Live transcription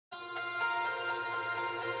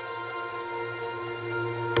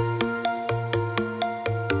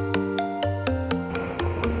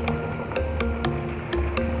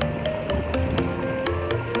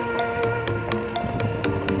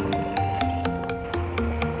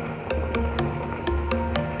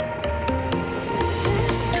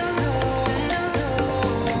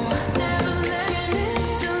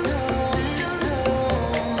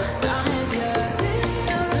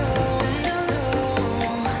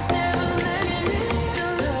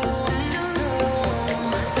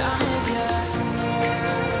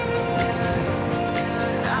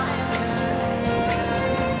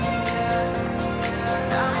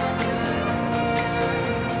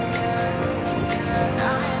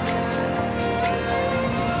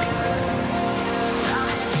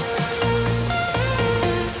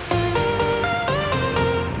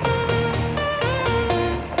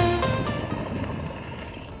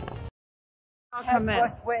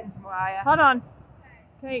minutes. First wins, Mariah. Hold on.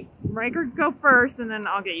 Okay, Riker, go first, and then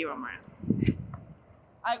I'll get you on mine.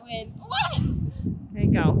 I win. Okay,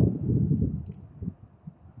 go.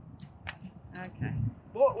 Okay.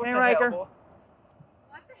 What Hey, the Riker. hell?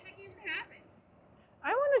 What the heck even happened? I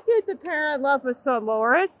want to see if the pair I love with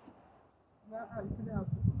Soloris. No, you can help.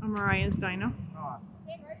 Mariah's dino. Oh.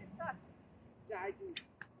 Hey, Riker sucks. Yeah, I do.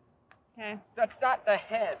 Okay. That's not the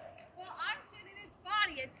head. Well, I'm shooting its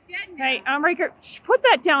body. It's dead now. Hey, Riker, put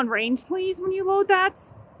that down range, please, when you load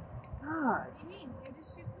that. God. What do you mean? They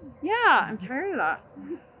just shoot me. Yeah, I'm tired of that.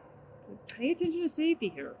 Pay attention to safety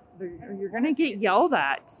here. You're gonna get yelled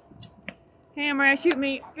at. Hey, Mariah, shoot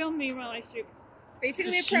me. Film me while I shoot.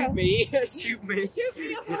 Basically a Shoot pro. me. Shoot me. Shoot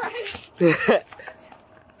me, Mariah.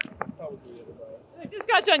 I just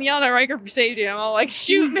got done yelling at Riker for safety. I'm all like,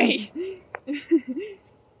 shoot me.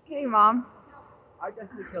 Okay, Mom. I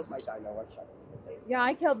just killed my dino. I shot him in the face. Yeah,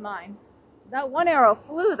 I killed mine. That one arrow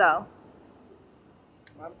flew, though.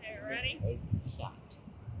 Okay, ready? Shot.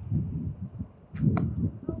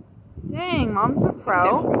 Dang, Mom's a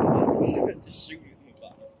pro. Just shoot you in the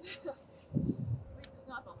body. At least it's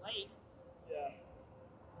not the lake. Yeah.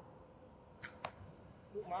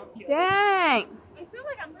 Mom killed Dang. I feel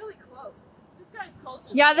like I'm really close. This guy's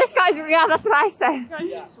closer. Yeah, this guy's, yeah, that's what I said. This guy's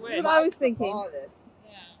Yeah. switch. What I was thinking. Farthest.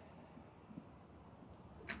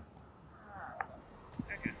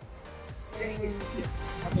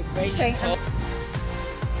 Have a great Okay. talk.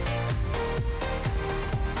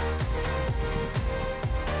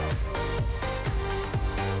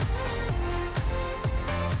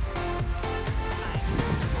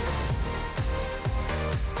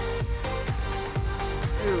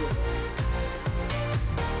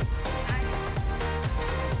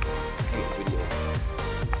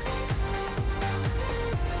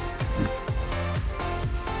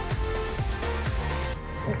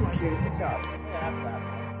 Good shot. I don't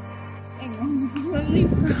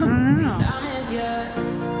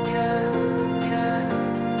know.